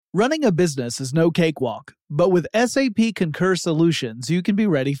Running a business is no cakewalk, but with SAP Concur Solutions, you can be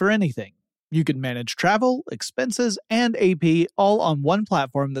ready for anything. You can manage travel, expenses, and AP all on one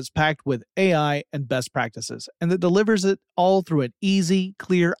platform that's packed with AI and best practices, and that delivers it all through an easy,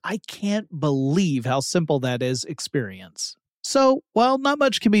 clear, I can't believe how simple that is experience. So, while not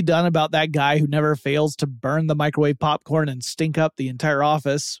much can be done about that guy who never fails to burn the microwave popcorn and stink up the entire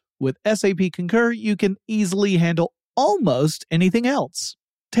office, with SAP Concur, you can easily handle almost anything else.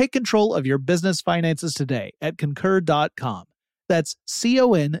 Take control of your business finances today at Concur.com. That's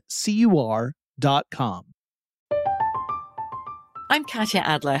CONCUR.com. I'm Katya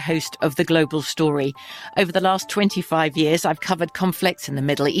Adler, host of The Global Story. Over the last 25 years, I've covered conflicts in the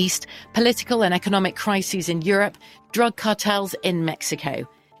Middle East, political and economic crises in Europe, drug cartels in Mexico.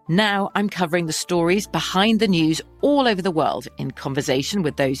 Now I'm covering the stories behind the news all over the world in conversation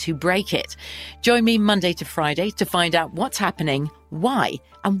with those who break it. Join me Monday to Friday to find out what's happening, why,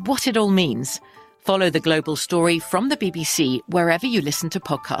 and what it all means. Follow The Global Story from the BBC wherever you listen to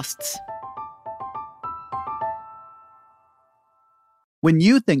podcasts. When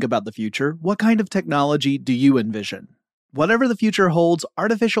you think about the future, what kind of technology do you envision? Whatever the future holds,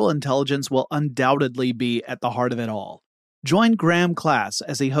 artificial intelligence will undoubtedly be at the heart of it all. Join Graham Class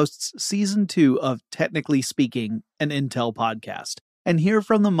as he hosts Season 2 of Technically Speaking, an Intel podcast, and hear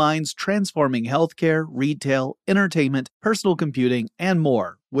from the minds transforming healthcare, retail, entertainment, personal computing, and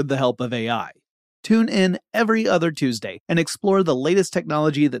more with the help of AI. Tune in every other Tuesday and explore the latest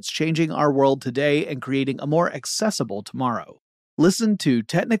technology that's changing our world today and creating a more accessible tomorrow. Listen to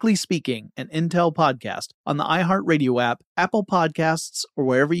Technically Speaking, an Intel podcast on the iHeartRadio app, Apple Podcasts, or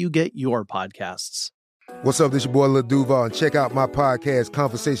wherever you get your podcasts. What's up, this your boy Lil Duval, and check out my podcast,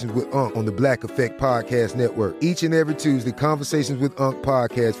 Conversations with Unc, on the Black Effect Podcast Network. Each and every Tuesday, Conversations with Unc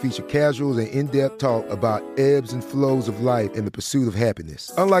podcast feature casual and in-depth talk about ebbs and flows of life and the pursuit of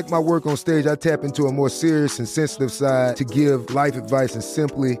happiness. Unlike my work on stage, I tap into a more serious and sensitive side to give life advice and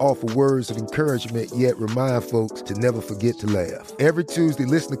simply offer words of encouragement, yet remind folks to never forget to laugh. Every Tuesday,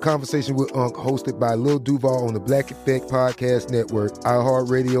 listen to Conversation with Unc, hosted by Lil Duval on the Black Effect Podcast Network,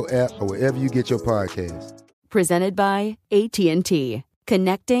 iHeartRadio app, or wherever you get your podcasts. Presented by AT&T.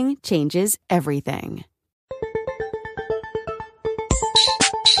 Connecting changes everything.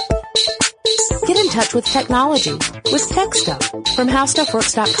 Get in touch with technology with Tech Stuff from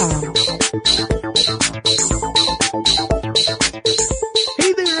HowStuffWorks.com.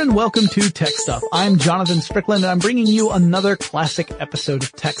 Hey there and welcome to Tech Stuff. I'm Jonathan Strickland and I'm bringing you another classic episode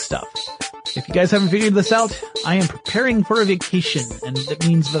of Tech Stuff. If you guys haven't figured this out, I am preparing for a vacation, and that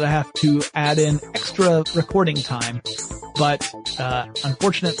means that I have to add in extra recording time. But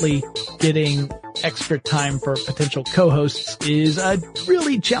unfortunately, getting extra time for potential co-hosts is a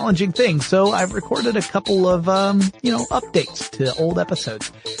really challenging thing. So I've recorded a couple of, updates to old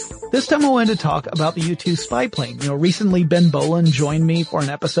episodes. This time I wanted to talk about the U-2 spy plane. Recently Ben Boland joined me for an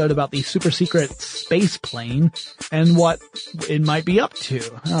episode about the super secret space plane and what it might be up to.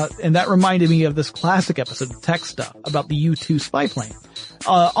 And that reminded me of this classic episode of Tech Stuff about the U-2 spy plane.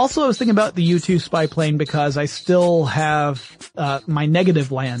 Also I was thinking about the U-2 spy plane because I still have, my Negative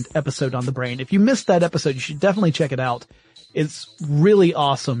Land episode on the brain. If you missed that episode, you should definitely check it out. It's really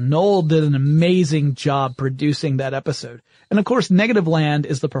awesome. Noel did an amazing job producing that episode. And of course, Negative Land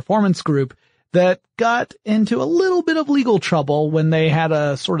is the performance group that got into a little bit of legal trouble when they had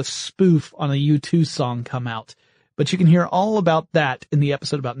a sort of spoof on a U2 song come out. But you can hear all about that in the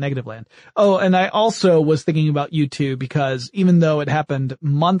episode about Negative Land. Oh, and I also was thinking about U2 because even though it happened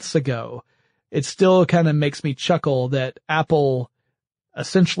months ago, it still kind of makes me chuckle that Apple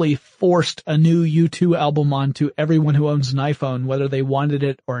essentially forced a new U2 album onto everyone who owns an iPhone, whether they wanted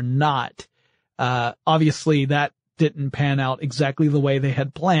it or not. Obviously that didn't pan out exactly the way they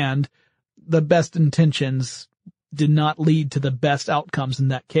had planned. The best intentions did not lead to the best outcomes in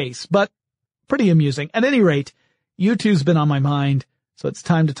that case, but pretty amusing. At any rate, U2's been on my mind, so it's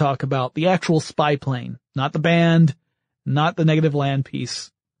time to talk about the actual spy plane, not the band, not the Negative Land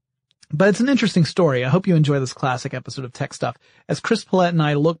piece. But it's an interesting story. I hope you enjoy this classic episode of Tech Stuff as Chris Pollette and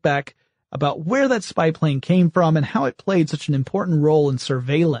I look back about where that spy plane came from and how it played such an important role in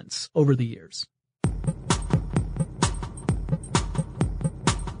surveillance over the years.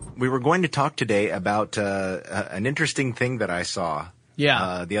 We were going to talk today about an interesting thing that I saw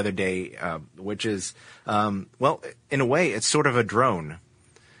the other day, which is, in a way, it's sort of a drone.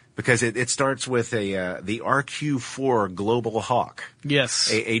 Because it starts with the RQ-4 Global Hawk. Yes.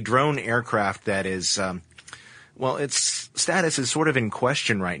 A drone aircraft that is, its status is sort of in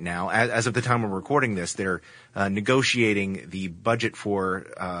question right now. As of the time we're recording this, they're negotiating the budget for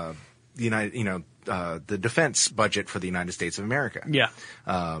the defense budget for the United States of America. Yeah.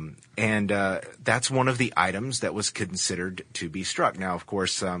 And that's one of the items that was considered to be struck. Now, of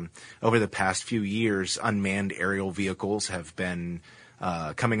course, over the past few years, unmanned aerial vehicles have been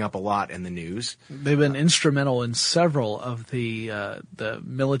coming up a lot in the news. They've been instrumental in several of the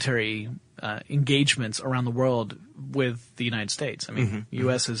military engagements around the world with the United States. I mean, the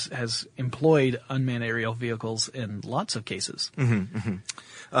U.S. has employed unmanned aerial vehicles in lots of cases.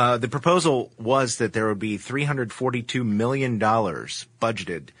 The proposal was that there would be $342 million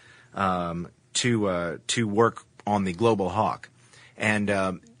budgeted to work on the Global Hawk. And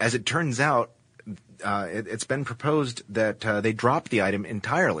as it turns out, it's been proposed that they drop the item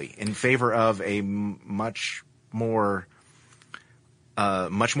entirely in favor of a much more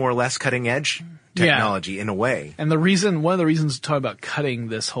less cutting edge technology in a way. And one of the reasons to talk about cutting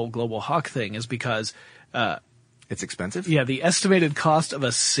this whole Global Hawk thing is because it's expensive? Yeah, the estimated cost of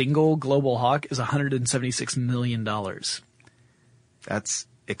a single Global Hawk is $176 million. That's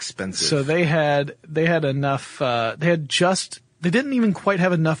expensive. So they had enough, they didn't even quite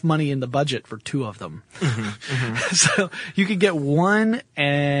have enough money in the budget for two of them. So you could get 1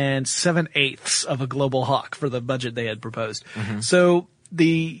 7/8 of a Global Hawk for the budget they had proposed. So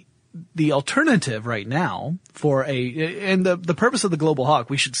the alternative right now and the purpose of the Global Hawk,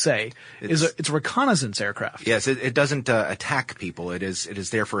 we should say, it's a reconnaissance aircraft. Yes, it doesn't attack people. It is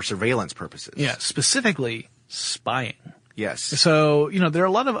there for surveillance purposes. Yeah, specifically spying. Yes. So, there are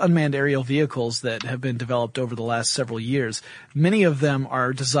a lot of unmanned aerial vehicles that have been developed over the last several years. Many of them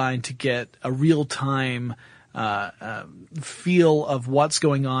are designed to get a real-time feel of what's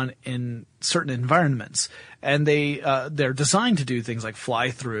going on in certain environments. And they're designed to do things like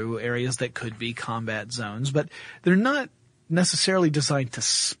fly through areas that could be combat zones, but they're not necessarily designed to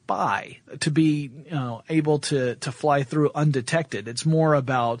spy, to be able to fly through undetected. It's more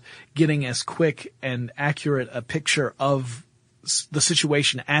about getting as quick and accurate a picture of the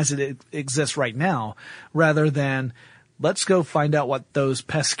situation as it exists right now, rather than let's go find out what those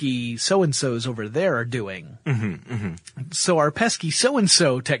pesky so-and-sos over there are doing. So our pesky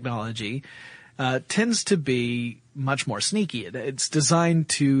so-and-so technology tends to be much more sneaky. It's designed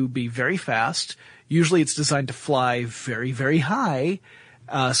to be very fast. Usually it's designed to fly very, very high,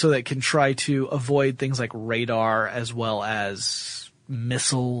 so that it can try to avoid things like radar as well as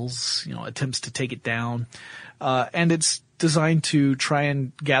missiles, attempts to take it down. And it's designed to try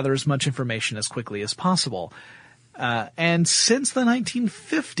and gather as much information as quickly as possible. And since the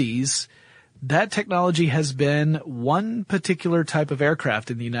 1950s, that technology has been one particular type of aircraft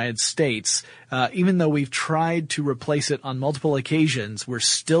in the United States. Even though we've tried to replace it on multiple occasions, we're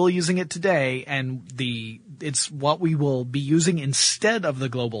still using it today, and it's what we will be using instead of the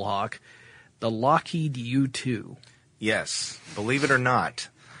Global Hawk, the Lockheed U-2. Yes, believe it or not,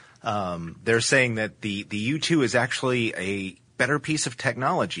 they're saying that the U-2 is actually a better piece of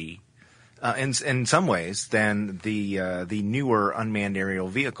technology in some ways than the newer unmanned aerial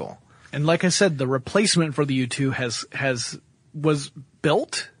vehicle. And like I said, the replacement for the U-2 was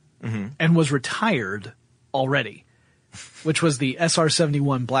built and was retired already, which was the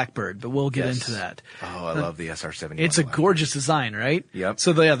SR-71 Blackbird, but we'll get into that. Oh, I love the SR-71. It's a gorgeous design, right? Yep.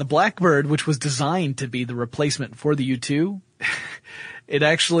 So the Blackbird, which was designed to be the replacement for the U-2, it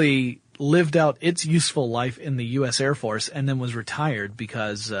actually lived out its useful life in the U.S. Air Force and then was retired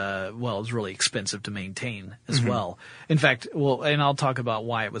because, it was really expensive to maintain as well. In fact, and I'll talk about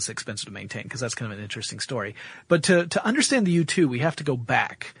why it was expensive to maintain because that's kind of an interesting story. But to understand the U-2, we have to go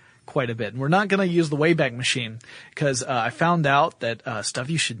back quite a bit. And we're not going to use the Wayback Machine because I found out that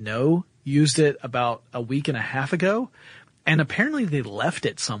Stuff You Should Know used it about a week and a half ago, and apparently they left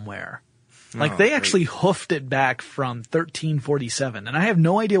it somewhere. They actually hoofed it back from 1347, and I have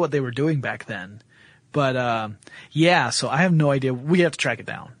no idea what they were doing back then. But, so I have no idea. We have to track it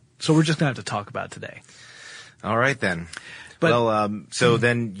down. So we're just going to have to talk about it today. All right, then. But, so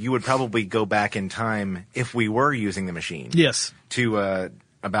then you would probably go back in time if we were using the machine. Yes. To,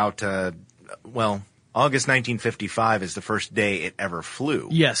 August 1955 is the first day it ever flew.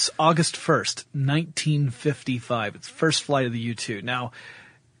 Yes, August 1st, 1955. It's the first flight of the U-2. Now,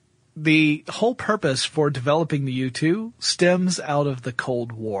 the whole purpose for developing the U-2 stems out of the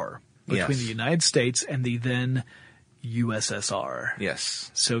Cold War between the United States and the then USSR.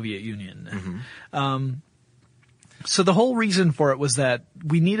 Yes. Soviet Union. So the whole reason for it was that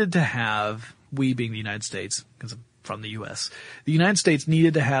we needed to have, we being the United States, because I'm from the U.S., the United States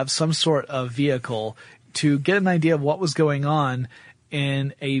needed to have some sort of vehicle to get an idea of what was going on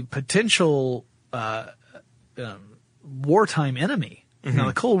in a potential wartime enemy. Now,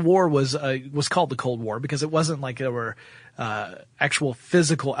 the Cold War was called the Cold War because it wasn't like there were actual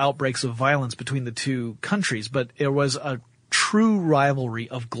physical outbreaks of violence between the two countries, but there was a true rivalry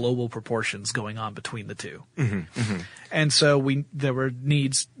of global proportions going on between the two. And so there were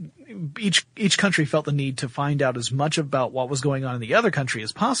needs. Each country felt the need to find out as much about what was going on in the other country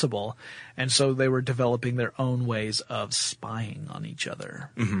as possible, and so they were developing their own ways of spying on each other.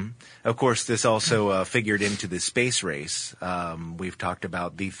 Of course, this also figured into the space race. We've talked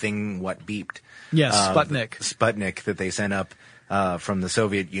about the thing what beeped. Yes, Sputnik. Sputnik that they sent up from the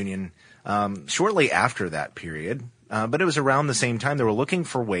Soviet Union shortly after that period. But it was around the same time they were looking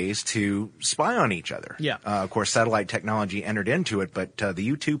for ways to spy on each other. Yeah. Of course, satellite technology entered into it, but the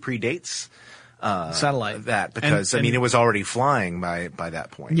U-2 predates satellite that because, it was already flying by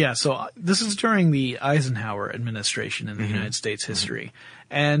that point. Yeah, so this is during the Eisenhower administration in the United States history.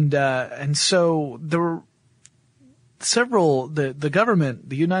 And so there were several, the government,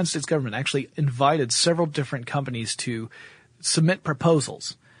 the United States government actually invited several different companies to submit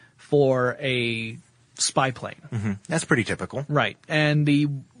proposals for a spy plane. That's pretty typical. Right. And the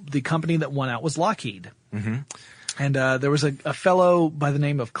company that won out was Lockheed. And there was a fellow by the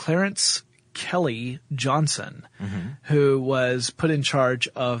name of Clarence Kelly Johnson who was put in charge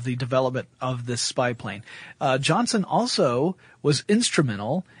of the development of this spy plane. Johnson also was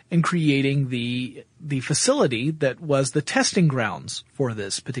instrumental in creating the facility that was the testing grounds for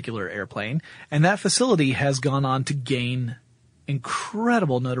this particular airplane. And that facility has gone on to gain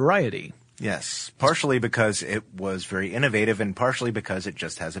incredible notoriety. Yes, partially because it was very innovative and partially because it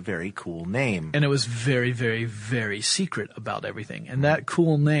just has a very cool name. And it was very, very, very secret about everything. And that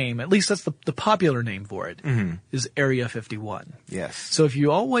cool name, at least that's the popular name for it, is Area 51. Yes. So if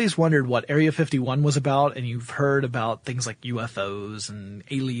you always wondered what Area 51 was about and you've heard about things like UFOs and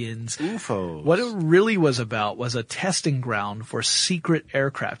aliens, UFOs. What it really was about was a testing ground for secret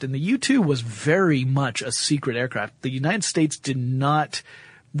aircraft. And the U-2 was very much a secret aircraft. The United States did not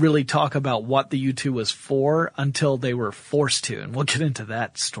really talk about what the U-2 was for until they were forced to. And we'll get into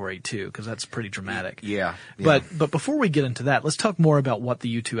that story too, because that's pretty dramatic. Yeah. But before we get into that, let's talk more about what the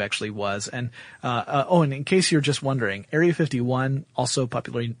U-2 actually was. And, and in case you're just wondering, Area 51, also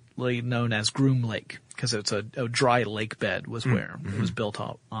popularly known as Groom Lake, because it's a dry lake bed was where it was built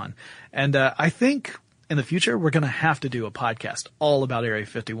on. And, I think in the future, we're going to have to do a podcast all about Area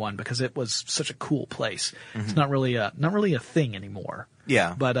 51 because it was such a cool place. It's not really a thing anymore.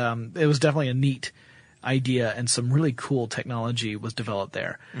 Yeah. But it was definitely a neat idea, and some really cool technology was developed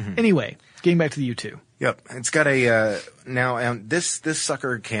there. Anyway, getting back to the U-2. Yep. It's got a now this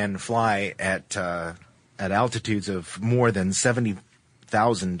sucker can fly at altitudes of more than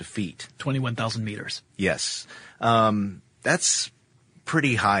 70,000 feet. 21,000 meters. Yes. That's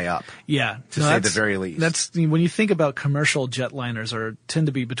pretty high up. Yeah. To say the very least. That's when you think about commercial jetliners tend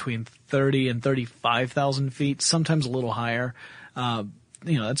to be between 30 and 35,000 feet, sometimes a little higher.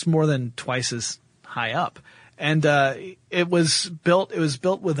 That's more than twice as high up. And it was built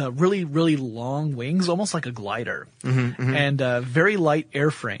with a really, really long wings, almost like a glider. And very light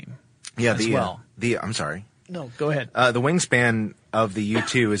airframe. Yeah, as well. I'm sorry. No, go ahead. The wingspan of the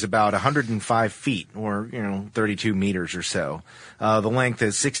U-2 is about 105 feet, or 32 meters or so. The length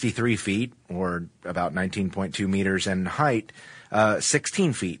is 63 feet, or about 19.2 meters, and height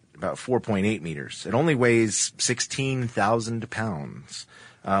 16 feet, about 4.8 meters. It only weighs 16,000 pounds,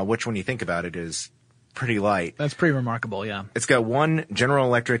 which, when you think about it, is pretty light. That's pretty remarkable. Yeah. It's got one General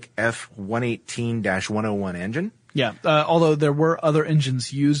Electric F-118-101 engine. Yeah, although there were other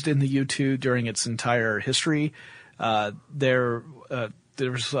engines used in the U-2 during its entire history. There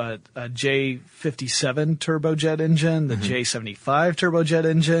was a J57 turbojet engine, the J75 turbojet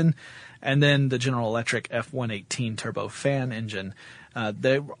engine, and then the General Electric F-118 turbofan engine.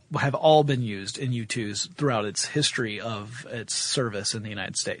 They have all been used in U-2s throughout its history of its service in the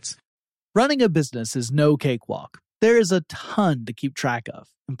United States. Running a business is no cakewalk. There is a ton to keep track of.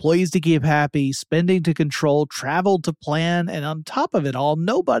 Employees to keep happy, spending to control, travel to plan, and on top of it all,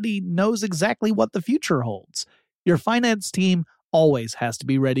 nobody knows exactly what the future holds. Your finance team always has to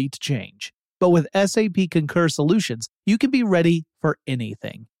be ready to change. But with SAP Concur Solutions, you can be ready for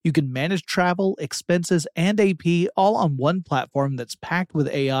anything. You can manage travel, expenses, and AP all on one platform that's packed with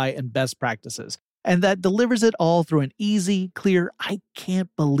AI and best practices, and that delivers it all through an easy, clear, I can't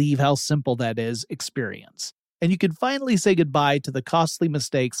believe how simple that is experience. And you can finally say goodbye to the costly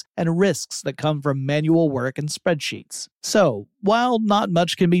mistakes and risks that come from manual work and spreadsheets. So, while not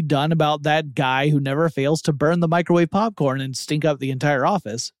much can be done about that guy who never fails to burn the microwave popcorn and stink up the entire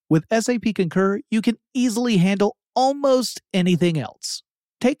office, with SAP Concur, you can easily handle almost anything else.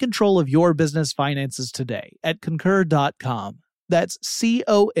 Take control of your business finances today at Concur.com. That's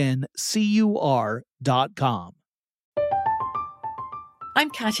CONCUR.com. I'm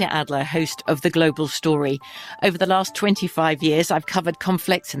Katya Adler, host of The Global Story. Over the last 25 years, I've covered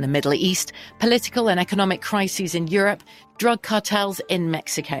conflicts in the Middle East, political and economic crises in Europe, drug cartels in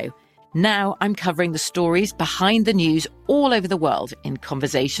Mexico. Now I'm covering the stories behind the news all over the world in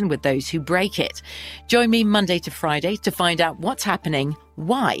conversation with those who break it. Join me Monday to Friday to find out what's happening,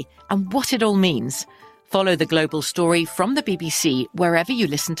 why, and what it all means. Follow The Global Story from the BBC wherever you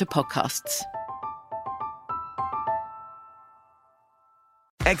listen to podcasts.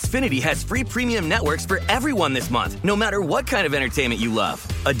 Xfinity has free premium networks for everyone this month, no matter what kind of entertainment you love.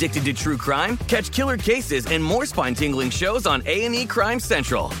 Addicted to true crime? Catch killer cases and more spine-tingling shows on A&E Crime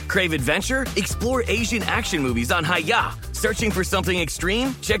Central. Crave adventure? Explore Asian action movies on Hi-Ya. Searching for something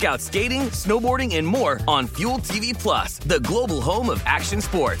extreme? Check out skating, snowboarding, and more on Fuel TV Plus, the global home of action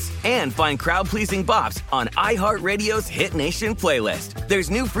sports. And find crowd-pleasing bops on iHeartRadio's Hit Nation playlist. There's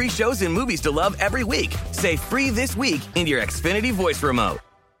new free shows and movies to love every week. Say free this week in your Xfinity voice remote.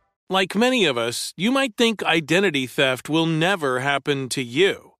 Like many of us, you might think identity theft will never happen to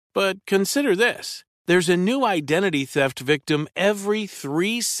you. But consider this. There's a new identity theft victim every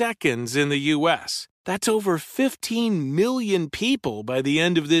 3 seconds in the U.S. That's over 15 million people by the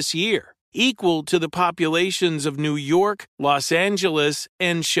end of this year, equal to the populations of New York, Los Angeles,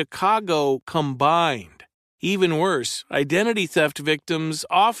 and Chicago combined. Even worse, identity theft victims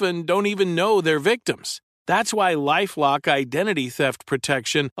often don't even know they're victims. That's why LifeLock Identity Theft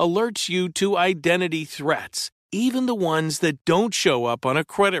Protection alerts you to identity threats, even the ones that don't show up on a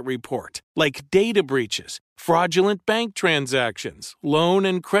credit report, like data breaches, fraudulent bank transactions, loan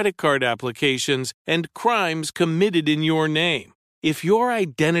and credit card applications, and crimes committed in your name. If your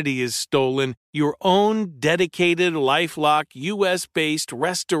identity is stolen, your own dedicated LifeLock U.S.-based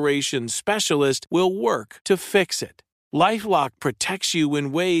restoration specialist will work to fix it. LifeLock protects you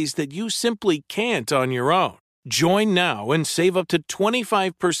in ways that you simply can't on your own. Join now and save up to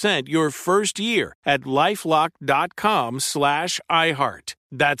 25% your first year at LifeLock.com/iHeart.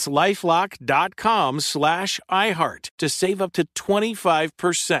 That's LifeLock.com/iHeart to save up to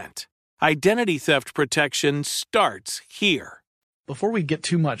 25%. Identity theft protection starts here. Before we get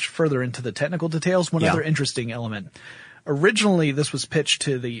too much further into the technical details, one other interesting element. Originally, this was pitched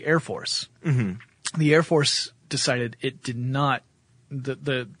to the Air Force. Mm-hmm. The Air Force decided it did not,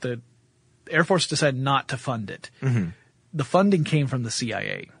 the Air Force decided not to fund it. Mm-hmm. The funding came from the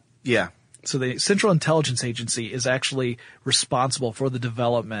CIA. Yeah. So the Central Intelligence Agency is actually responsible for the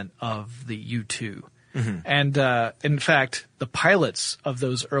development of the U-2. Mm-hmm. And, in fact, the pilots of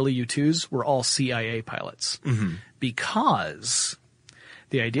those early U-2s were all CIA pilots. Mm-hmm. Because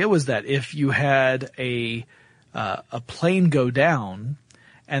the idea was that if you had a plane go down,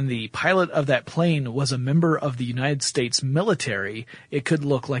 and the pilot of that plane was a member of the United States military, it could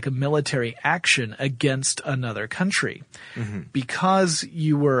look like a military action against another country. Mm-hmm. Because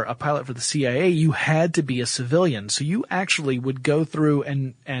you were a pilot for the CIA, you had to be a civilian. So you actually would go through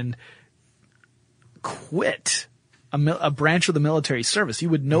and quit a branch of the military service. You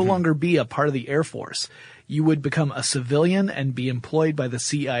would no longer be a part of the Air Force. You would become a civilian and be employed by the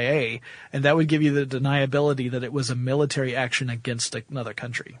CIA, and that would give you the deniability that it was a military action against another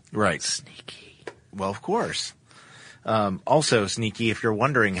country. Right. Sneaky. Well, of course. Also sneaky, if you're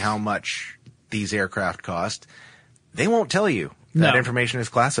wondering how much these aircraft cost, they won't tell you. That information is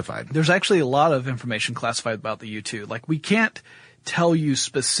classified. There's actually a lot of information classified about the U-2. Like, we can't tell you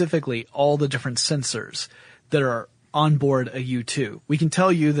specifically all the different sensors that are on board a U-2. We can tell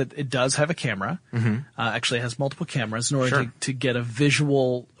you that it does have a camera. Mm-hmm. Actually, it has multiple cameras in order to get a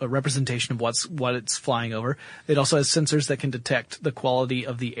visual representation of what it's flying over. It also has sensors that can detect the quality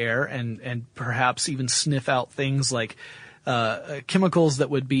of the air and perhaps even sniff out things like chemicals that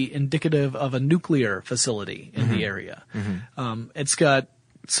would be indicative of a nuclear facility in the area. Mm-hmm.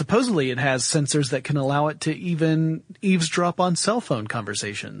 Supposedly it has sensors that can allow it to even eavesdrop on cell phone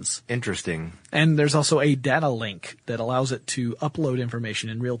conversations. Interesting. And there's also a data link that allows it to upload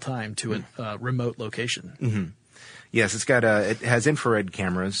information in real time to a remote location. Mm-hmm. Yes, it has infrared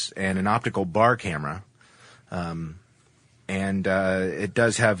cameras and an optical bar camera. And it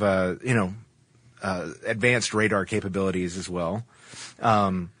does have advanced radar capabilities as well.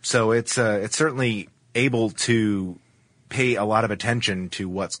 So it's certainly able to pay a lot of attention to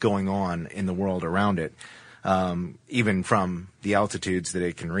what's going on in the world around it. even from the altitudes that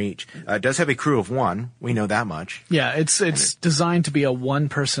it can reach. It does have a crew of one. We know that much. Yeah, it's designed to be a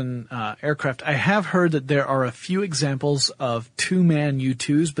one-person aircraft. I have heard that there are a few examples of two-man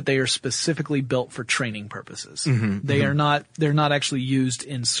U-2s, but they are specifically built for training purposes. They're not actually used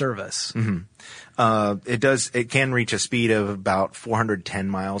in service. It can reach a speed of about 410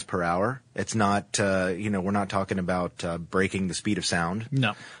 miles per hour. It's not, we're not talking about breaking the speed of sound.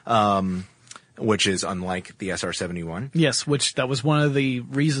 No. Which is unlike the SR-71. Yes, that was one of the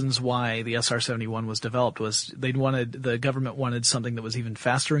reasons why the SR-71 was developed, was the government wanted something that was even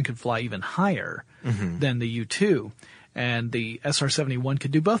faster and could fly even higher than the U-2. And the SR-71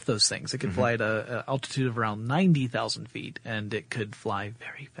 could do both those things. It could fly at an altitude of around 90,000 feet, and it could fly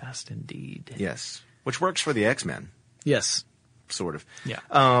very fast indeed. Yes. Which works for the X-Men. Yes. Sort of. Yeah.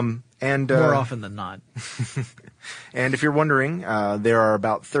 And more often than not. And if you're wondering, there are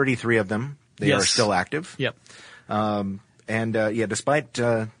about 33 of them. They are still active. Yep. Despite,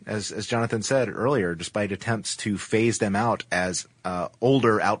 as Jonathan said earlier, despite attempts to phase them out as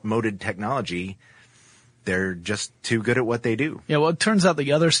older, outmoded technology, they're just too good at what they do. Yeah, well, it turns out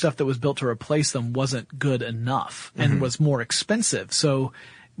the other stuff that was built to replace them wasn't good enough and was more expensive. So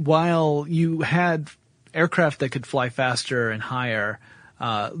while you had aircraft that could fly faster and higher,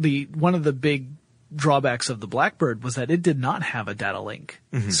 one of the big drawbacks of the Blackbird was that it did not have a data link.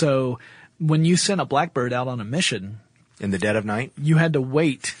 So when you sent a Blackbird out on a mission in the dead of night, you had to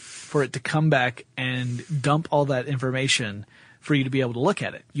wait for it to come back and dump all that information for you to be able to look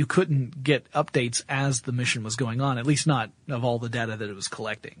at it. You couldn't get updates as the mission was going on, at least not of all the data that it was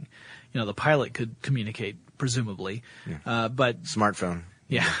collecting. The pilot could communicate, presumably, but smartphone.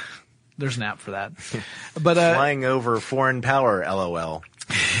 Yeah, there's an app for that. But flying over foreign power, LOL.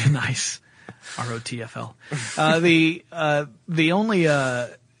 Nice. ROTFL.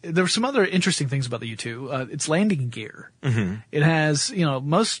 There were some other interesting things about the U-2. Its landing gear. It has,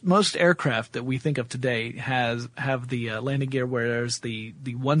 most aircraft that we think of today have the landing gear where there's the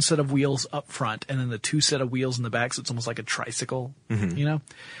one set of wheels up front and then the two set of wheels in the back, so it's almost like a tricycle.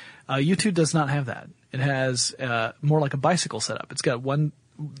 U-2 does not have that. It has more like a bicycle setup. It's got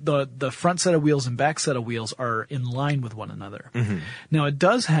the front set of wheels and back set of wheels are in line with one another. Now it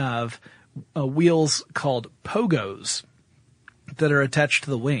does have wheels called pogos that are attached to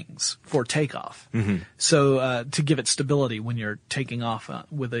the wings for takeoff. So to give it stability when you're taking off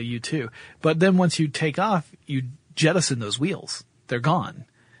with a U-2. But then once you take off, you jettison those wheels. They're gone.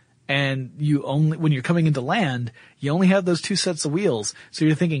 And when you're coming into land, you only have those two sets of wheels. So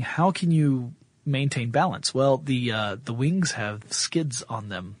you're thinking, how can you maintain balance? Well, the wings have skids on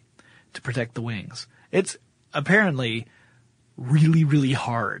them to protect the wings. It's apparently really, really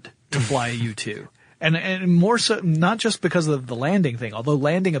hard to fly a U-2. And more so, not just because of the landing thing, although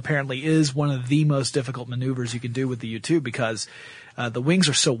landing apparently is one of the most difficult maneuvers you can do with the U-2 because the wings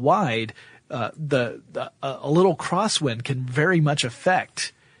are so wide, a little crosswind can very much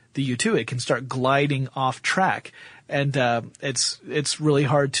affect the U-2. It can start gliding off track, and it's really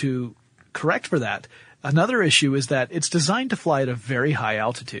hard to correct for that. Another issue is that it's designed to fly at a very high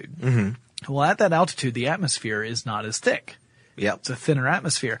altitude. Well, at that altitude, the atmosphere is not as thick. Yep. It's a thinner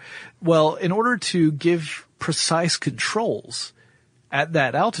atmosphere. Well, in order to give precise controls at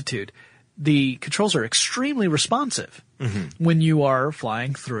that altitude, the controls are extremely responsive when you are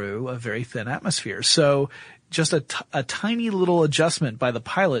flying through a very thin atmosphere. So just a tiny little adjustment by the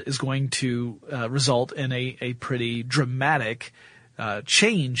pilot is going to result in a pretty dramatic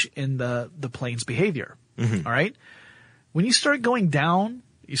change in the plane's behavior. All right? When you start going down,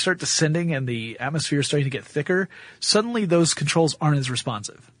 you start descending and the atmosphere is starting to get thicker, suddenly those controls aren't as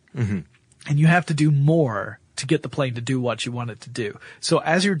responsive. And you have to do more to get the plane to do what you want it to do. So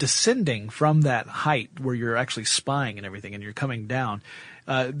as you're descending from that height where you're actually spying and everything and you're coming down,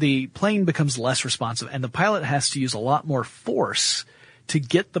 the plane becomes less responsive and the pilot has to use a lot more force to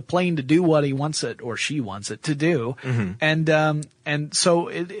get the plane to do what he wants it or she wants it to do. And so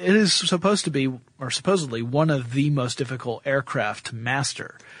it is supposed to be, or supposedly, one of the most difficult aircraft to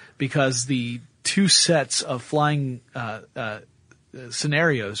master because the two sets of flying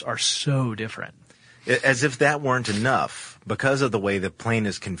scenarios are so different. As if that weren't enough, because of the way the plane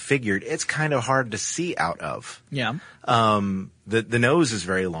is configured, it's kind of hard to see out of. Yeah. The nose is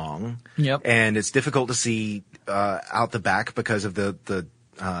very long. Yep. And it's difficult to see out the back because of the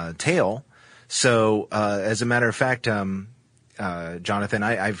tail. So as a matter of fact, Jonathan,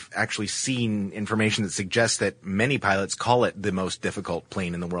 I've actually seen information that suggests that many pilots call it the most difficult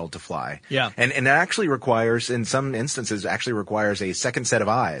plane in the world to fly. Yeah. And it actually requires, in some instances, a second set of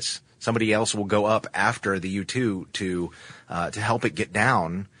eyes. Somebody else will go up after the U-2 to help it get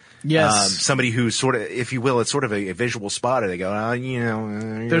down Yes. Somebody who's sort of, if you will, it's sort of a visual spotter. They go,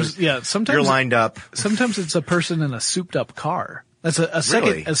 sometimes you're lined up. Sometimes it's a person in a souped up car. That's a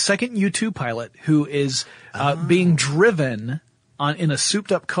second U-2 pilot who is being driven in a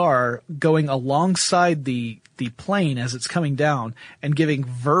souped up car going alongside the plane as it's coming down and giving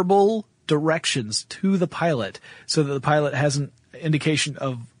verbal directions to the pilot so that the pilot has an indication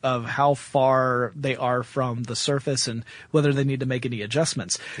of how far they are from the surface and whether they need to make any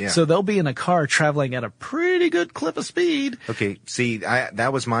adjustments. Yeah. So they'll be in a car traveling at a pretty good clip of speed. Okay, see,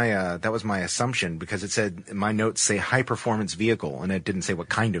 that was my assumption because it said, my notes say high performance vehicle and it didn't say what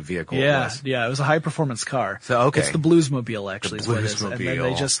kind of vehicle it was. Yeah, it was a high performance car. So okay. It's the Bluesmobile actually. The Bluesmobile. is what it is. And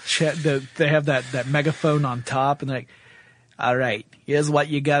then they just they have that megaphone on top and they're like, all right, here's what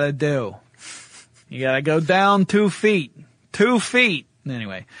you gotta do. You gotta go down 2 feet. 2 feet.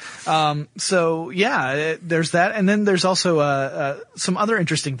 Anyway, so yeah, there's that. And then there's also, some other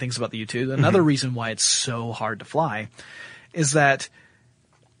interesting things about the U-2. Another reason why it's so hard to fly is that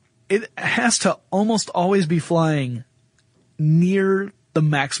it has to almost always be flying near the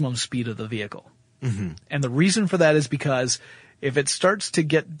maximum speed of the vehicle. Mm-hmm. And the reason for that is because if it starts to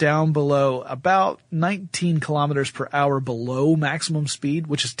get down below about 19 kilometers per hour below maximum speed,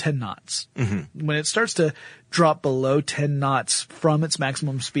 which is 10 knots, when it starts to drop below 10 knots from its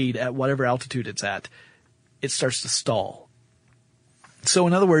maximum speed at whatever altitude it's at, it starts to stall. So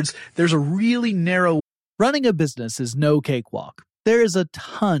in other words, there's a really narrow... Running a business is no cakewalk. There is a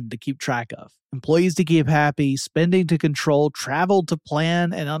ton to keep track of. Employees to keep happy, spending to control, travel to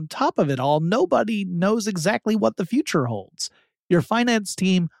plan, and on top of it all, nobody knows exactly what the future holds. Your finance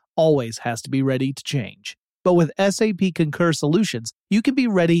team always has to be ready to change. But with SAP Concur Solutions, you can be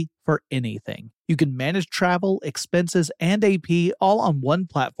ready for anything. You can manage travel, expenses, and AP all on one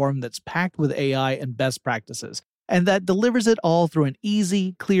platform that's packed with AI and best practices, and that delivers it all through an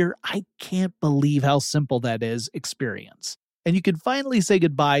easy, clear, I can't believe how simple that is experience. And you can finally say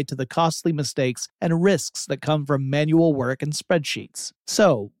goodbye to the costly mistakes and risks that come from manual work and spreadsheets.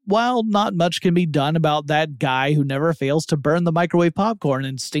 So, while not much can be done about that guy who never fails to burn the microwave popcorn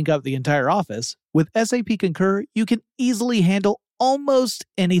and stink up the entire office, with SAP Concur, you can easily handle almost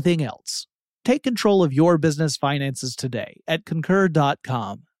anything else. Take control of your business finances today at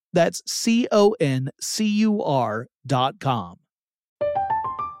Concur.com. That's CONCUR.com.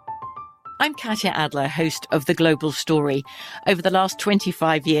 I'm Katya Adler, host of The Global Story. Over the last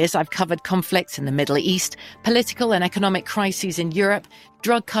 25 years, I've covered conflicts in the Middle East, political and economic crises in Europe,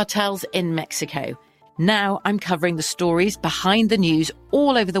 drug cartels in Mexico. Now I'm covering the stories behind the news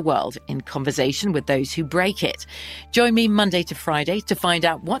all over the world in conversation with those who break it. Join me Monday to Friday to find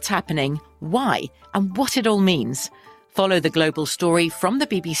out what's happening, why, and what it all means. Follow The Global Story from the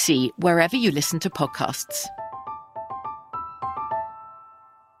BBC wherever you listen to podcasts.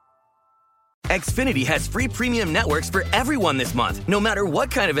 Xfinity has free premium networks for everyone this month, no matter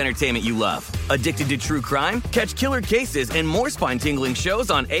what kind of entertainment you love. Addicted to true crime? Catch killer cases and more spine-tingling shows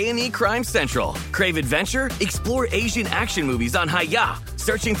on A&E Crime Central. Crave adventure? Explore Asian action movies on Hi-YAH.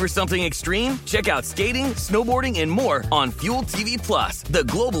 Searching for something extreme? Check out skating, snowboarding, and more on Fuel TV Plus, the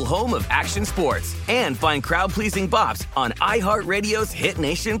global home of action sports. And find crowd-pleasing bops on iHeartRadio's Hit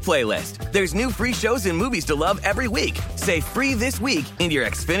Nation playlist. There's new free shows and movies to love every week. Say free this week in your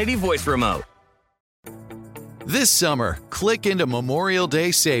Xfinity voice remote. This summer, click into Memorial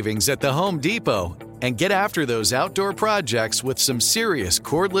Day savings at the Home Depot and get after those outdoor projects with some serious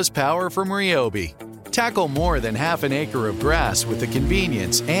cordless power from Ryobi. Tackle more than half an acre of grass with the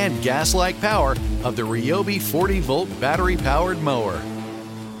convenience and gas-like power of the Ryobi 40-volt battery-powered mower.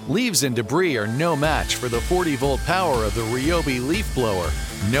 Leaves and debris are no match for the 40-volt power of the Ryobi leaf blower.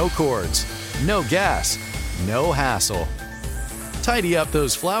 No cords, no gas, no hassle. Tidy up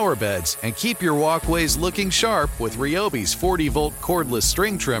those flower beds and keep your walkways looking sharp with Ryobi's 40-volt cordless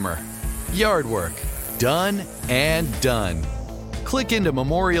string trimmer. Yard work, done and done. Click into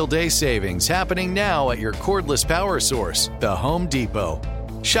Memorial Day savings happening now at your cordless power source, the Home Depot.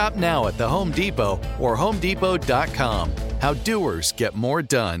 Shop now at the Home Depot or HomeDepot.com. How doers get more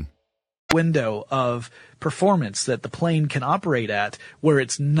done. Window of performance that the plane can operate at where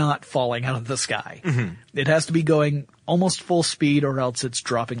it's not falling out of the sky. Mm-hmm. It has to be going almost full speed or else it's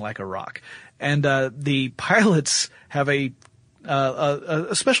dropping like a rock. And the pilots have a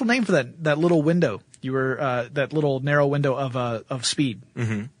special name for that little window. You were that little narrow window of speed.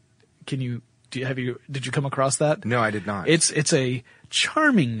 Mm-hmm. Did you come across that? No, I did not. It's a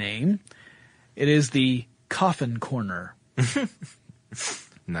charming name. It is the coffin corner.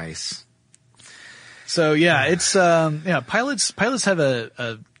 Nice. So yeah, it's pilots have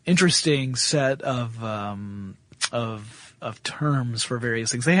a interesting set of of terms for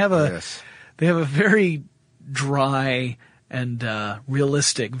various things. They have a very dry and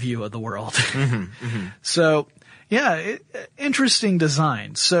realistic view of the world. So, yeah, interesting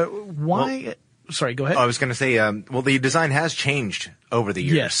design. So why? Sorry, go ahead. I was going to say, the design has changed over the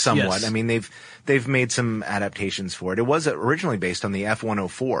years somewhat. Yes. I mean, they've made some adaptations for it. It was originally based on the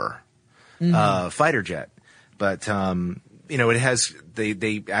F-104 fighter jet, but it has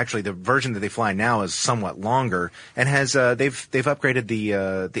the version that they fly now is somewhat longer and has they've upgraded the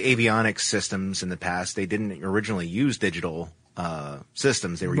avionics systems in the past. They didn't originally use digital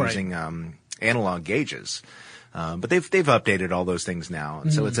systems. They were using analog gauges. But they've updated all those things now.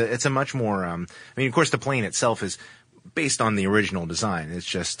 And so it's a much more, of course the plane itself is based on the original design. It's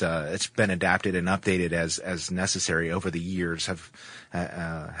just, it's been adapted and updated as necessary over the years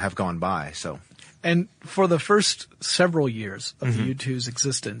have gone by. So. And for the first several years of the U-2's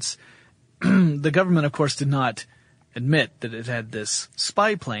existence, the government of course did not admit that it had this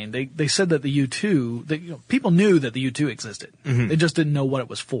spy plane. They said that the U-2, people knew that the U-2 existed. They just didn't know what it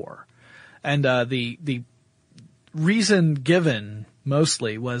was for. And, the reason given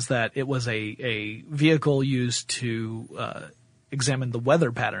mostly was that it was a vehicle used to examine the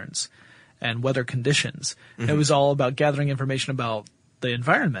weather patterns and weather conditions. It was all about gathering information about the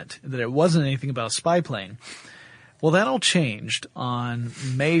environment, that it wasn't anything about a spy plane. Well, that all changed on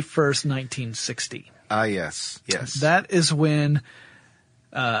May 1st, 1960. Yes. That is when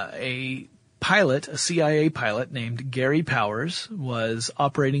a CIA pilot named Gary Powers was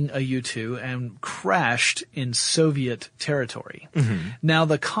operating a U-2 and crashed in Soviet territory. Now,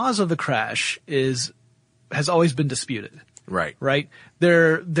 the cause of the crash has always been disputed. Right?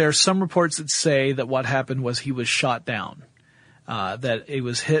 There's some reports that say that what happened was he was shot down. That it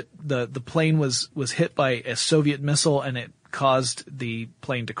was hit, the plane was hit by a Soviet missile and it caused the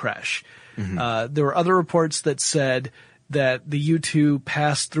plane to crash. There were other reports that said that the U-2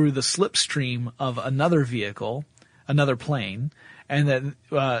 passed through the slipstream of another vehicle, another plane, and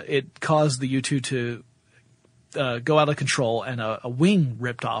that it caused the U-2 to go out of control and a wing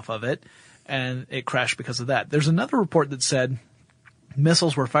ripped off of it, and it crashed because of that. There's another report that said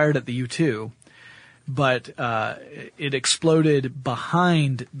missiles were fired at the U-2, but it exploded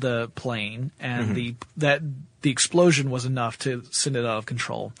behind the plane, and the explosion was enough to send it out of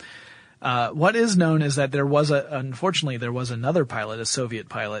control. What is known is that unfortunately there was another pilot, a Soviet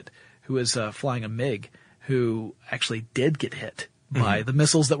pilot, who was flying a MiG, who actually did get hit by the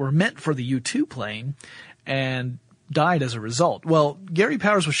missiles that were meant for the U-2 plane and died as a result. Well, Gary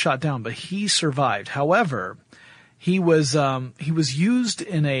Powers was shot down, but he survived. However, he was used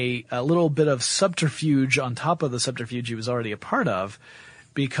in a little bit of subterfuge on top of the subterfuge he was already a part of,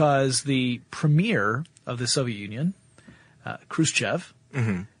 because the premier of the Soviet Union, Khrushchev,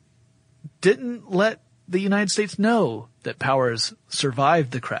 didn't let the United States know that Powers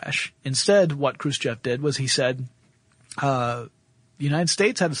survived the crash. Instead, what Khrushchev did was he said, the United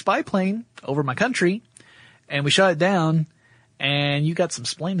States had a spy plane over my country, and we shot it down, and you got some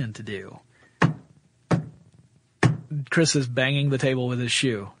splaining to do. Chris is banging the table with his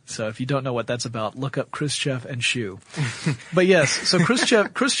shoe. So if you don't know what that's about, look up Khrushchev and shoe. But yes, so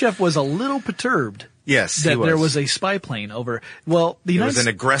Khrushchev was a little perturbed. Yes, that there was a spy plane over. Well, it was an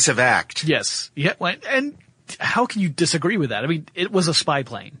aggressive act. Yes. Yeah. And how can you disagree with that? I mean, it was a spy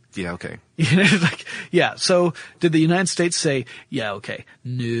plane. Yeah. Okay. So did the United States say, yeah, okay?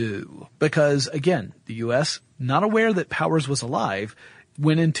 No. Because again, the U.S., not aware that Powers was alive,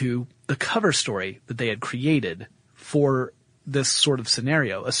 went into the cover story that they had created for this sort of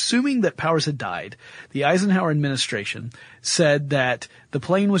scenario. Assuming that Powers had died, the Eisenhower administration said that the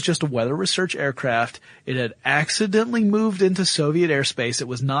plane was just a weather research aircraft. It had accidentally moved into Soviet airspace. It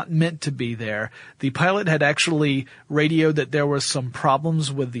was not meant to be there. The pilot had actually radioed that there was some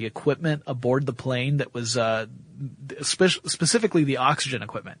problems with the equipment aboard the plane that was specifically the oxygen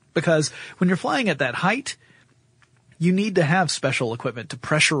equipment. Because when you're flying at that height, you need to have special equipment to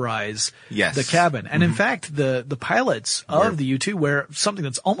pressurize the cabin. And in fact, the pilots of the U-2 wear something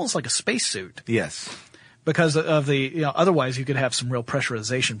that's almost like a spacesuit. Yes. Because of otherwise you could have some real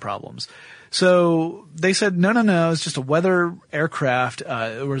pressurization problems. So they said, no, it's just a weather aircraft.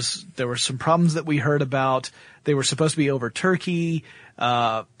 There were some problems that we heard about. They were supposed to be over Turkey.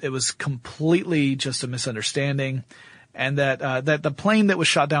 It was completely just a misunderstanding. And that the plane that was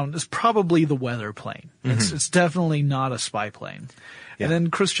shot down is probably the weather plane. It's definitely not a spy plane. Yeah. And then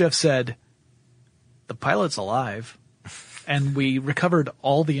Khrushchev said, the pilot's alive, and we recovered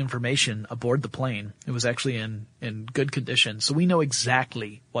all the information aboard the plane. It was actually in good condition. So we know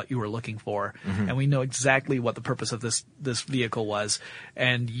exactly what you were looking for, and we know exactly what the purpose of this vehicle was.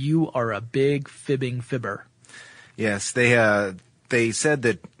 And you are a big fibbing fibber. Yes, they said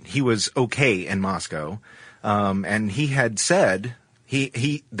that he was okay in Moscow, and he had said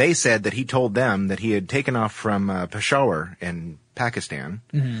they said that he told them that he had taken off from Peshawar in Pakistan,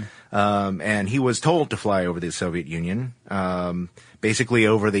 and he was told to fly over the Soviet Union, basically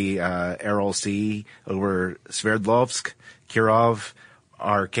over the Aral Sea, over Sverdlovsk, Kirov,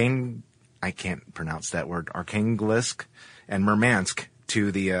 I can't pronounce that word, Arkhangelsk, and Murmansk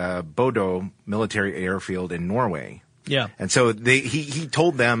to the Bodo military airfield in Norway. Yeah. And so he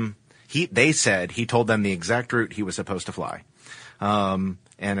told them, they said he told them the exact route he was supposed to fly.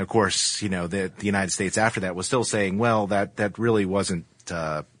 And of course, the United States after that was still saying, well, that really wasn't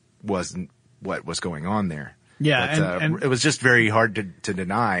what was going on there. Yeah. But, and it was just very hard to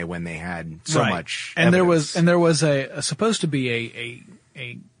deny when they had so much and evidence. there was supposed to be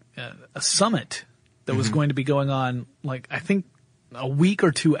a summit that was going to be going on, like, I think a week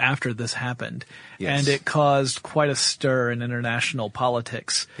or two after this happened. Yes. And it caused quite a stir in international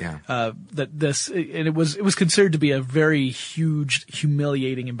politics. Yeah. It was considered to be a very huge,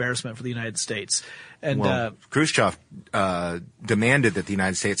 humiliating embarrassment for the United States. And, Khrushchev, demanded that the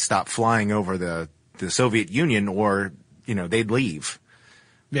United States stop flying over the Soviet Union or, they'd leave.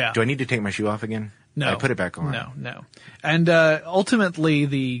 Yeah. Do I need to take my shoe off again? No. I put it back on. No. And, ultimately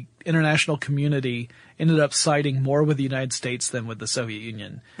the international community ended up siding more with the United States than with the Soviet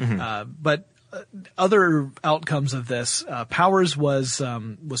Union. But other outcomes of this, Powers was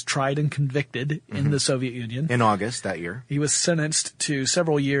tried and convicted in the Soviet Union. In August that year. He was sentenced to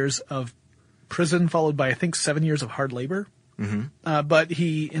several years of prison, followed by, I think, 7 years of hard labor. But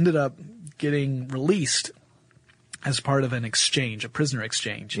he ended up getting released as part of an exchange, a prisoner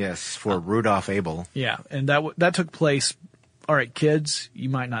exchange. Yes, for Rudolf Abel. Yeah, and that took place. All right, kids, you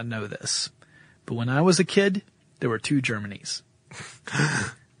might not know this, but when I was a kid, there were two Germanys.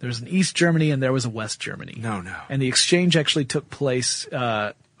 There was an East Germany and there was a West Germany. No. And the exchange actually took place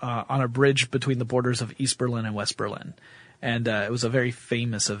on a bridge between the borders of East Berlin and West Berlin. And it was a very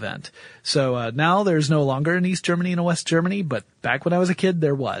famous event. So now there's no longer an East Germany and a West Germany, but back when I was a kid,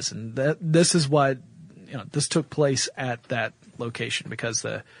 there was. And this is what, this took place at that location because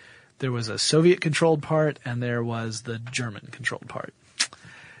there was a Soviet-controlled part and there was the German-controlled part.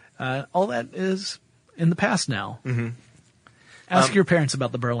 All that is in the past now. Ask your parents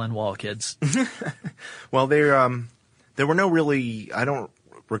about the Berlin Wall, kids. Well, there were no really, I don't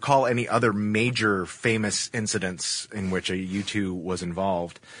recall any other major famous incidents in which a U2 was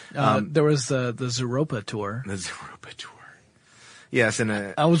involved. There was the Zeropa tour. The Zeropa tour. Yes, and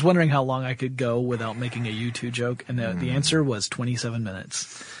I was wondering how long I could go without making a U2 joke, and the answer was 27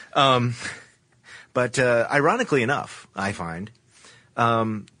 minutes. But ironically enough, I find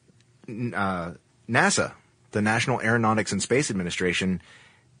NASA, the National Aeronautics and Space Administration,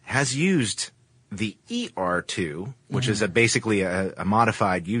 has used the ER2, which is basically a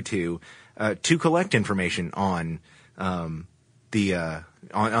modified U2, to collect information on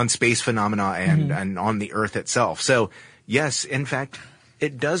on space phenomena and on the Earth itself. So yes, in fact,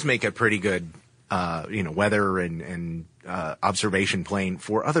 it does make a pretty good weather and observation plane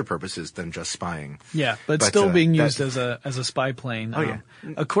for other purposes than just spying. Yeah, but still being used as a spy plane. Oh yeah.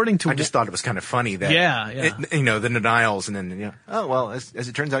 According to I just thought it was kind of funny that the denials and then as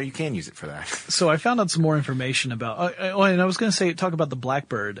it turns out you can use it for that. So I found out some more information about and I was going to talk about the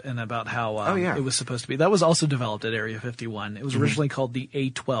Blackbird and about how it was supposed to be. That was also developed at Area 51. It was originally called the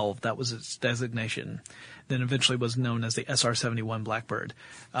A-12. That was its designation. Then eventually was known as the SR-71 Blackbird.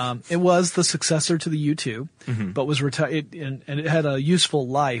 It was the successor to the U-2, but was retired, and it had a useful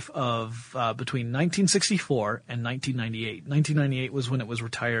life of between 1964 and 1998. 1998 was when it was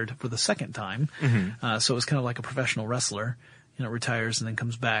retired for the second time, so it was kind of like a professional wrestler. Retires and then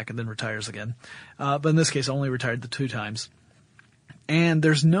comes back and then retires again. But in this case, only retired the two times. And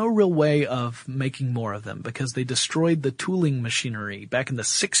there's no real way of making more of them because they destroyed the tooling machinery back in the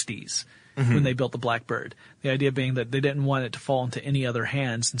 60s. When they built the Blackbird. The idea being that they didn't want it to fall into any other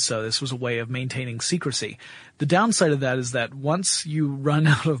hands, and so this was a way of maintaining secrecy. The downside of that is that once you run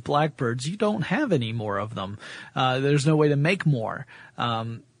out of Blackbirds, you don't have any more of them. There's no way to make more.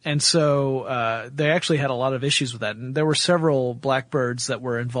 And so they actually had a lot of issues with that. And there were several Blackbirds that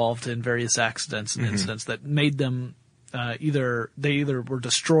were involved in various accidents and incidents that made them either were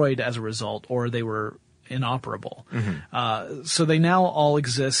destroyed as a result or they were inoperable. So they now all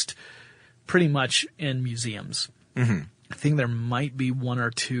exist pretty much in museums. I think there might be one or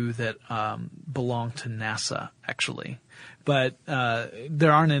two that belong to NASA, actually. But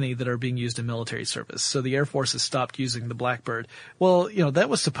there aren't any that are being used in military service. So the Air Force has stopped using the Blackbird. Well, that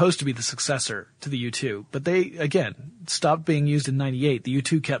was supposed to be the successor to the U-2. But they, again, stopped being used in 98. The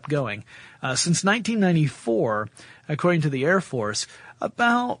U-2 kept going. Since 1994, according to the Air Force,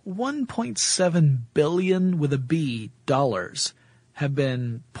 about $1.7 billion with a B dollars have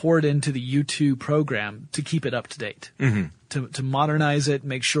been poured into the U-2 program to keep it up to date, to modernize it,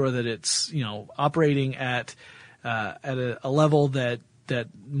 make sure that it's operating at a level that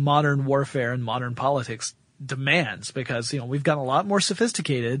modern warfare and modern politics demands, because we've gotten a lot more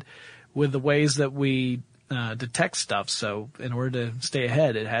sophisticated with the ways that we detect stuff. So in order to stay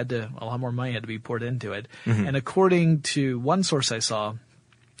ahead, a lot more money had to be poured into it. And according to one source I saw,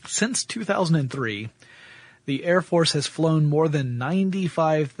 since 2003. The Air Force has flown more than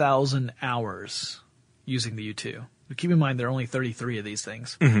 95,000 hours using the U-2. But keep in mind, there are only 33 of these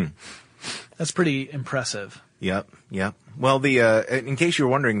things. That's pretty impressive. Yep. Well, in case you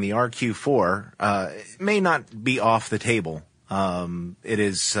were wondering, the RQ-4 may not be off the table. It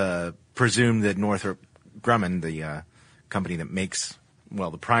is presumed that Northrop Grumman, the company that makes,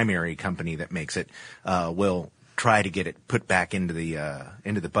 the primary company that makes it, will try to get it put back into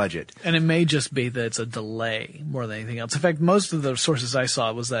the budget. And it may just be that it's a delay more than anything else. In fact, most of the sources I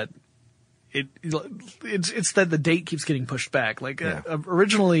saw was that it's that the date keeps getting pushed back.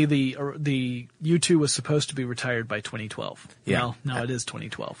 Originally the U-2 was supposed to be retired by 2012. Yeah. Now it is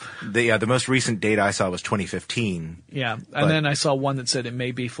 2012. The most recent date I saw was 2015. Yeah. And then I saw one that said it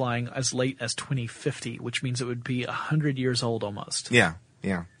may be flying as late as 2050, which means it would be 100 years old almost. Yeah.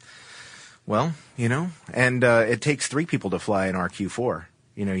 Well, and it takes 3 people to fly an RQ-4.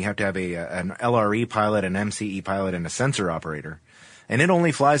 You have to have an LRE pilot, an MCE pilot, and a sensor operator. And it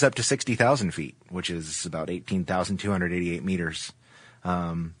only flies up to 60,000 feet, which is about 18,288 meters.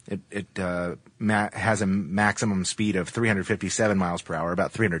 It has a maximum speed of 357 miles per hour,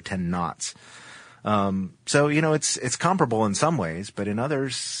 about 310 knots. So, it's comparable in some ways, but in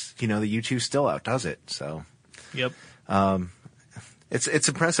others, the U-2 still outdoes it. So, yep. It's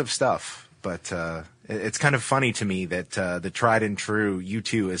impressive stuff. But it's kind of funny to me that the tried and true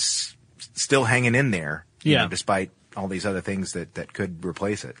U-2 is still hanging in there, despite all these other things that could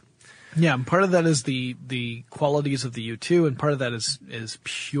replace it. Yeah, and part of that is the qualities of the U-2, and part of that is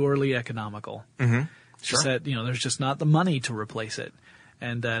purely economical. Sure. Just that there's just not the money to replace it.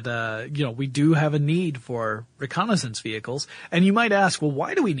 And that, we do have a need for reconnaissance vehicles. And you might ask, well,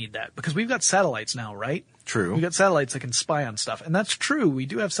 why do we need that? Because we've got satellites now, right? True. We've got satellites that can spy on stuff. And that's true. We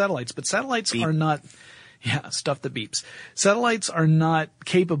do have satellites, but satellites are not, stuff that beeps. Satellites are not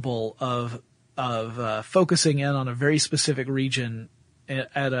capable of focusing in on a very specific region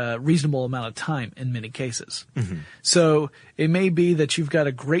at a reasonable amount of time in many cases. So it may be that you've got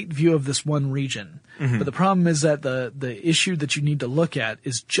a great view of this one region, but the problem is that the issue that you need to look at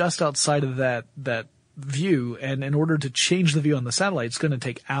is just outside of that view, and in order to change the view on the satellite, it's going to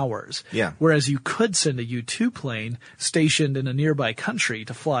take hours. Yeah. Whereas you could send a U-2 plane stationed in a nearby country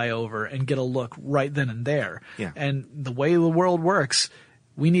to fly over and get a look right then and there. Yeah. And the way the world works,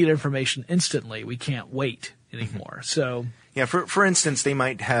 we need information instantly. We can't wait anymore. So. Yeah, for instance, they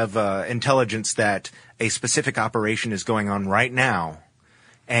might have intelligence that a specific operation is going on right now,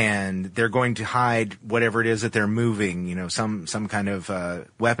 and they're going to hide whatever it is that they're moving, some kind of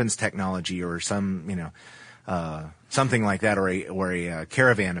weapons technology or some, something like that, or a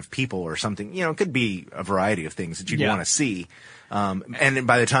caravan of people or something. It could be a variety of things that you'd want to see. And then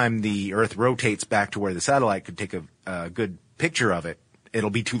by the time the Earth rotates back to where the satellite could take a good picture of it,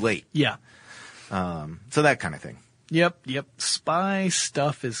 it'll be too late. Yeah. So that kind of thing. Yep. Spy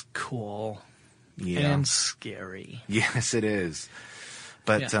stuff is cool. Yeah. And scary. Yes, it is.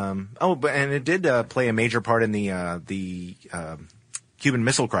 But, and it did play a major part in the Cuban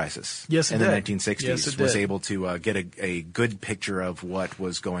Missile Crisis. Yes, it in did. the 1960s. Yes, it was did. able to get a good picture of what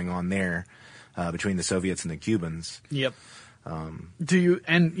was going on there between the Soviets and the Cubans. Yep. We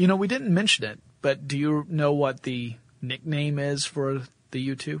didn't mention it, but do you know what the nickname is for the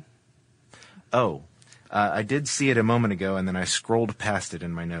U-2? Oh. I did see it a moment ago, and then I scrolled past it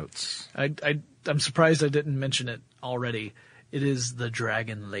in my notes. I'm surprised I didn't mention it already. It is the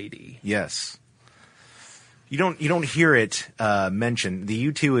Dragon Lady. Yes. You don't hear it mentioned. The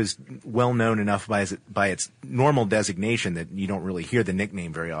U-2 is well known enough by its normal designation that you don't really hear the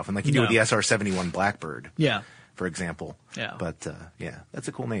nickname very often, like you do with the SR-71 Blackbird. Yeah. for example. Yeah. But, that's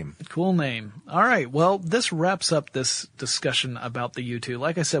a cool name. Cool name. All right. Well, this wraps up this discussion about the U-2.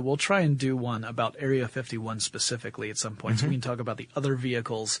 Like I said, we'll try and do one about Area 51 specifically at some point, so we can talk about the other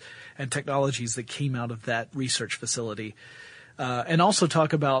vehicles and technologies that came out of that research facility. And also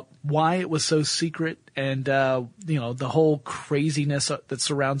talk about why it was so secret and, the whole craziness that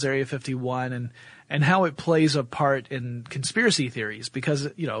surrounds Area 51 and how it plays a part in conspiracy theories because,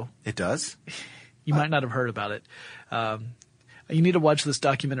 It does? You might not have heard about it. You need to watch this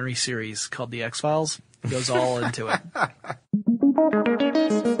documentary series called The X-Files. It goes all into it.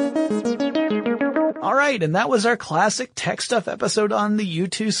 All right. And that was our classic Tech Stuff episode on the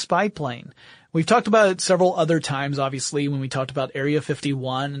U-2 spy plane. We've talked about it several other times, obviously, when we talked about Area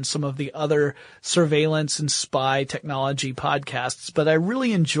 51 and some of the other surveillance and spy technology podcasts, but I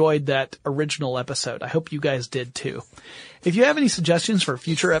really enjoyed that original episode. I hope you guys did too. If you have any suggestions for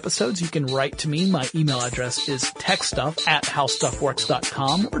future episodes, you can write to me. My email address is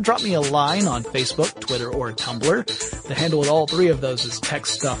techstuff@howstuffworks.com or drop me a line on Facebook, Twitter, or Tumblr. The handle at all three of those is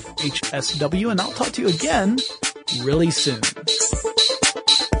TechStuffHSW, and I'll talk to you again really soon.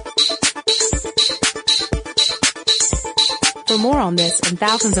 For more on this and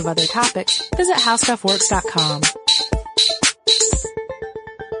thousands of other topics, visit howstuffworks.com.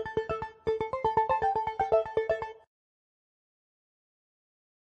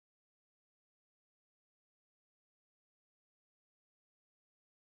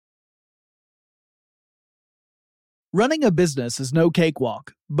 Running a business is no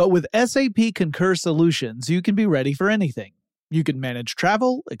cakewalk, but with SAP Concur Solutions, you can be ready for anything. You can manage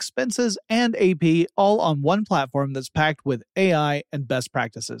travel, expenses, and AP all on one platform that's packed with AI and best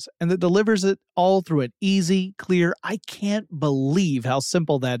practices, and that delivers it all through an easy, clear, I can't believe how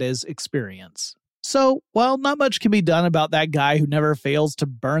simple that is experience. So, while not much can be done about that guy who never fails to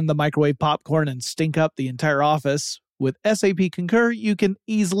burn the microwave popcorn and stink up the entire office, with SAP Concur, you can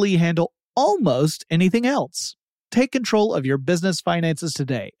easily handle almost anything else. Take control of your business finances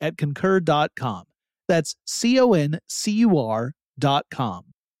today at Concur.com. That's CONCUR.com.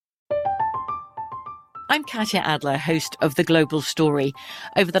 I'm Katya Adler, host of The Global Story.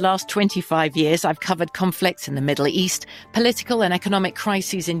 Over the last 25 years, I've covered conflicts in the Middle East, political and economic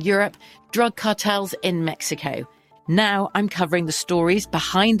crises in Europe, drug cartels in Mexico. Now I'm covering the stories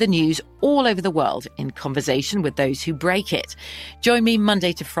behind the news all over the world in conversation with those who break it. Join me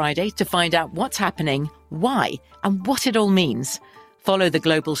Monday to Friday to find out what's happening, why, and what it all means. Follow The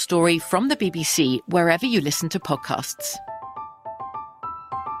Global Story from the BBC wherever you listen to podcasts.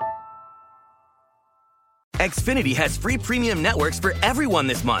 Xfinity has free premium networks for everyone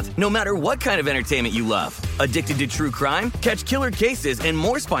this month, no matter what kind of entertainment you love. Addicted to true crime? Catch killer cases and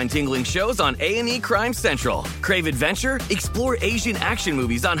more spine-tingling shows on A&E Crime Central. Crave adventure? Explore Asian action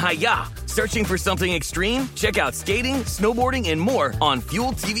movies on Hi-Ya. Searching for something extreme? Check out skating, snowboarding, and more on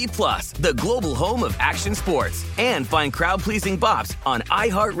Fuel TV Plus, the global home of action sports. And find crowd-pleasing bops on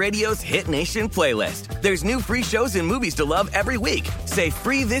iHeartRadio's Hit Nation playlist. There's new free shows and movies to love every week. Say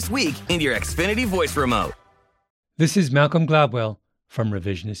free this week in your Xfinity voice remote. This is Malcolm Gladwell from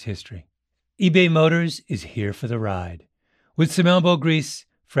Revisionist History. eBay Motors is here for the ride. With some elbow grease,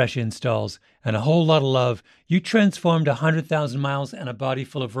 fresh installs, and a whole lot of love, you transformed 100,000 miles and a body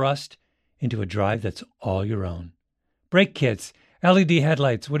full of rust into a drive that's all your own. Brake kits, LED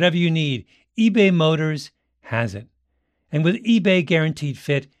headlights, whatever you need, eBay Motors has it. And with eBay Guaranteed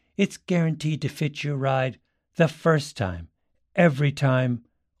Fit, it's guaranteed to fit your ride the first time, every time,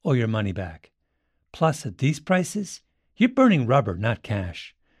 or your money back. Plus, at these prices, you're burning rubber, not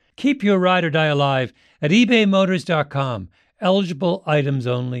cash. Keep your ride or die alive at ebaymotors.com. Eligible items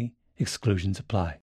only. Exclusions apply.